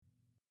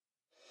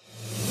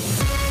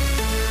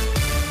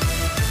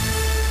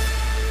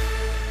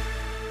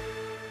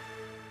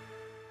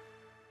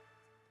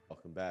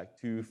back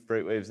to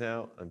FreightWaves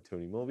Now. I'm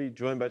Tony Mulvey,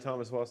 joined by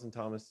Thomas Wasson.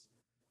 Thomas,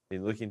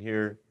 looking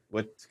here,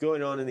 what's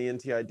going on in the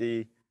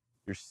NTID?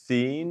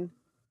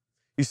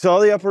 You saw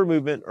the upward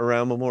movement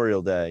around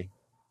Memorial Day,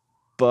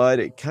 but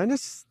it kind of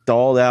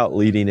stalled out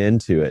leading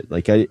into it.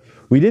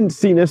 We didn't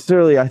see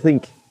necessarily, I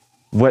think,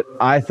 what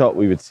I thought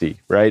we would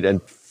see, right?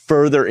 And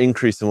further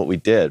increase in what we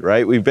did,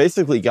 right? We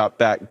basically got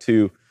back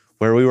to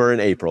where we were in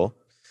April,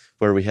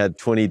 where we had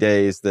 20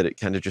 days that it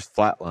kind of just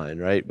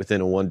flatlined, right? Within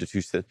a 1 to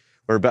 2 cent.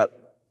 We're about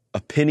a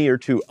penny or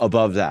two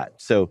above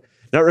that. So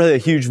not really a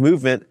huge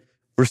movement.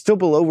 We're still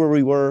below where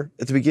we were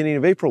at the beginning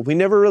of April. We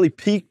never really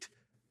peaked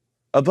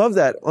above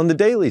that on the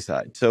daily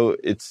side. So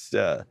it's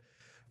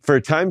for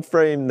a time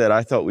frame that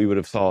I thought we would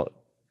have saw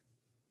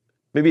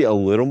maybe a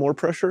little more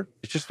pressure.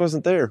 It just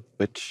wasn't there,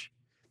 which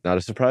not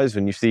a surprise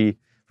when you see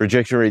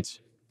rejection rates,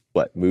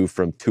 move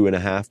from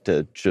 2.5%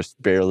 to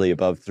just barely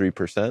above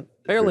 3%.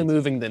 Barely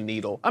moving the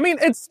needle. I mean,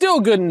 it's still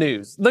good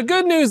news. The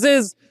good news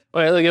is,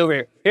 look over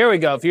here. Here we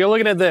go. If you're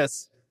looking at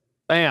this,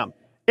 bam,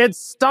 it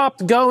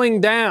stopped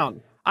going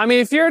down. I mean,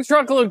 if you're a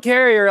truckload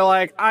carrier,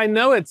 I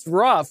know it's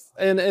rough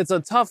and it's a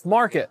tough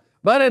market,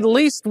 but at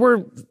least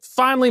we're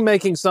finally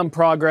making some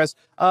progress.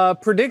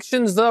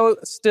 Predictions, though,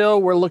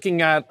 still we're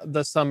looking at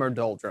the summer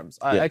doldrums.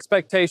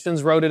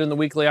 Expectations wrote it in the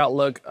Weekly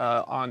Outlook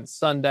on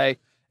Sunday.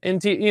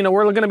 We're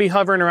going to be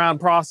hovering around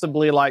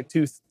possibly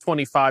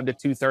 225 to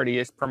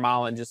 230-ish per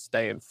mile and just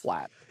staying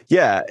flat.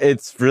 Yeah,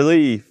 it's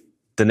really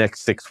the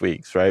next 6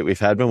 weeks, right? We've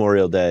had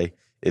Memorial Day.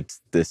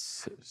 It's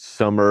this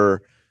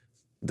summer,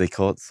 they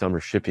call it summer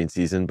shipping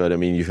season, but I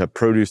mean, you have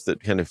produce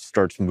that kind of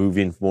starts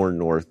moving more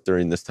north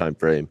during this time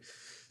frame.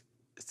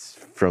 It's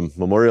from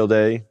Memorial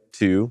Day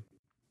to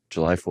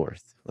July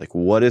 4th.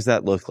 What does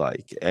that look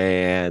like?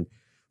 And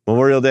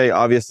Memorial Day,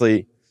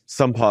 obviously,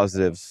 some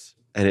positives.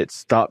 And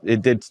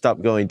it did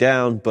stop going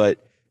down,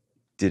 but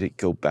did it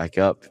go back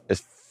up?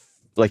 Is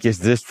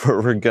this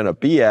where we're going to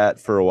be at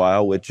for a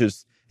while, which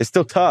is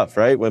still tough,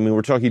 right? I mean,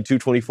 we're talking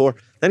 224.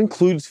 That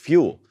includes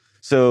fuel.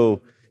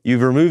 So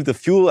you've removed the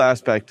fuel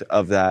aspect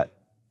of that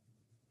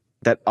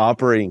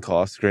operating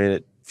cost.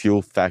 Granted,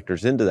 fuel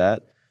factors into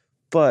that.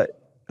 But,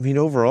 I mean,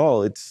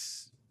 overall,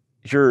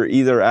 you're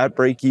either at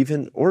break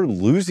even or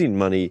losing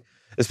money,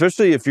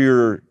 especially if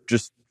you're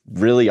just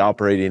really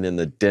operating in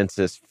the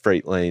densest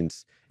freight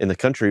lanes in the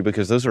country,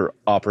 because those are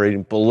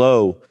operating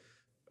below,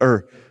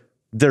 or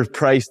they're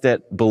priced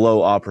at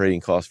below operating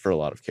costs for a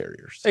lot of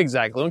carriers.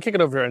 Exactly. We'll kick it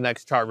over to our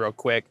next chart real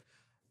quick.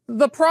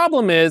 The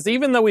problem is,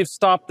 even though we've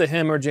stopped the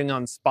hemorrhaging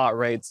on spot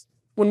rates,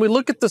 when we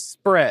look at the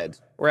spread,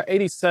 we're at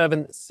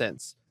 87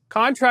 cents.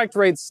 Contract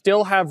rates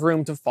still have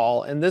room to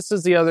fall, and this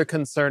is the other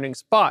concerning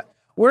spot.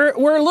 We're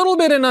a little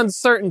bit in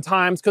uncertain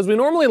times because we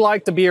normally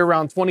like to be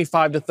around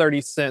 25 to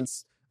 30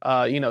 cents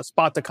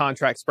spot to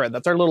contract spread.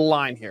 That's our little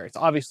line here. It's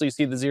obviously you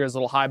see the zeros a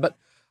little high, but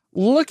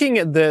looking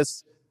at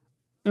this,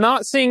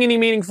 not seeing any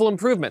meaningful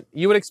improvement.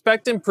 You would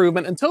expect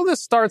improvement until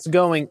this starts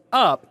going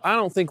up. I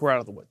don't think we're out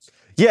of the woods.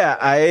 Yeah,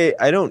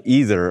 I don't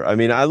either. I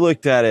mean, I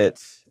looked at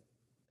it,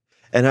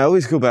 and I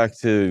always go back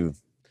to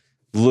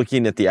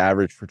looking at the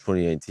average for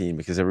 2019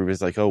 because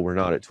everybody's like, oh, we're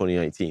not at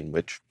 2019,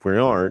 which we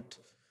aren't.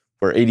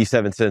 We're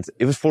 87 cents.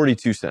 It was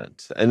 42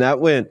 cents. And that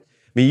went,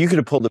 you could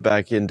have pulled it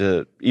back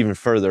into even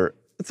further.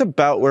 It's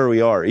about where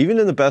we are. Even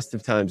in the best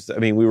of times,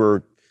 we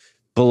were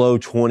below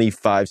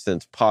 25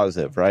 cents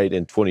positive, right,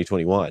 in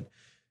 2021.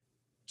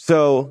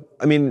 So,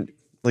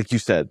 like you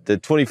said, the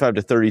 25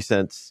 to 30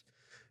 cents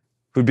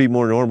would be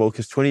more normal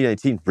because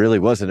 2019 really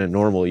wasn't a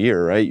normal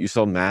year, right? You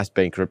saw mass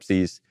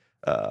bankruptcies,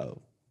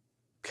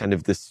 kind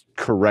of this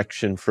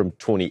correction from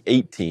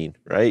 2018,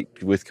 right,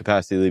 with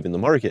capacity leaving the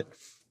market.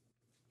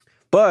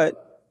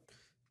 But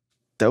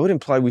that would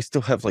imply we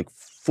still have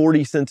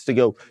 40 cents to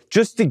go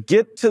just to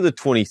get to the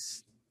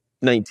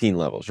 2019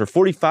 levels, or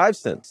 45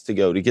 cents to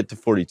go to get to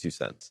 42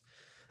 cents.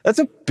 That's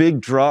a big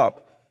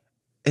drop.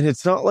 And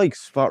it's not like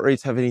spot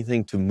rates have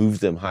anything to move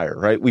them higher,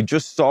 right? We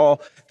just saw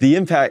the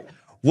impact.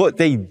 What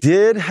they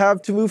did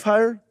have to move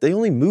higher, they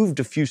only moved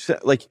a few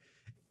cents.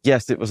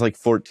 Yes, it was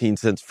 14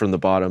 cents from the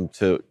bottom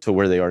to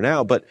where they are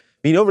now. But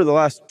over the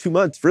last 2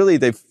 months, really,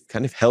 they've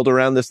kind of held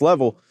around this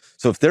level.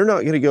 So if they're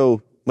not going to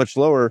go much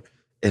lower,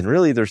 and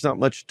really there's not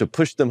much to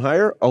push them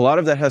higher, a lot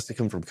of that has to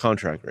come from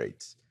contract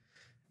rates.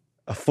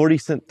 A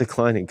 40-cent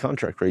decline in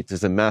contract rates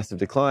is a massive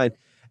decline.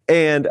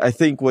 And I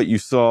think what you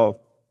saw,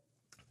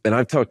 and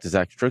I've talked to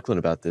Zach Strickland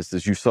about this,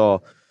 is you saw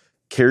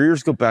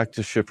carriers go back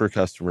to shipper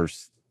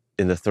customers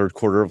in the third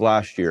quarter of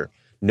last year,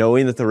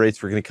 knowing that the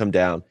rates were going to come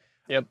down.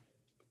 Yep.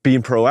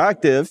 Being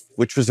proactive,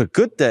 which was a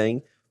good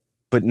thing,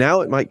 but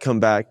now it might come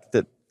back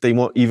that they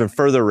want even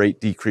further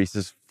rate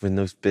decreases when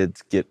those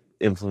bids get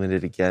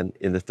implemented again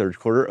in the third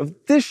quarter of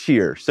this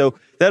year. So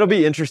that'll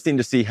be interesting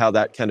to see how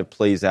that kind of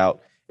plays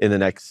out in the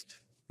next,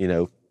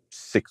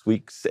 6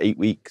 weeks, 8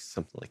 weeks,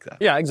 something like that.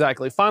 Yeah,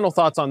 exactly. Final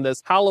thoughts on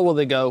this. How low will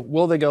they go?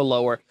 Will they go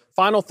lower?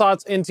 Final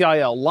thoughts,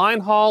 NTIL. Line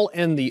haul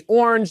in the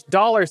orange,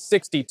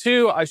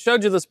 $1.62. I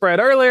showed you the spread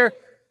earlier.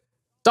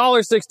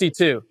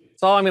 $1.62.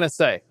 That's all I'm going to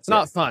say. It's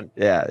not fun.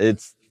 Yeah,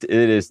 it's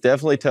It is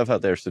definitely tough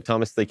out there. So,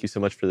 Thomas, thank you so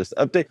much for this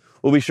update.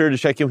 We'll be sure to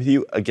check in with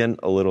you again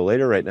a little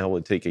later. Right now,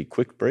 we'll take a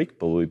quick break,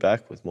 but we'll be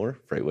back with more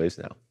FreightWaves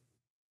Now.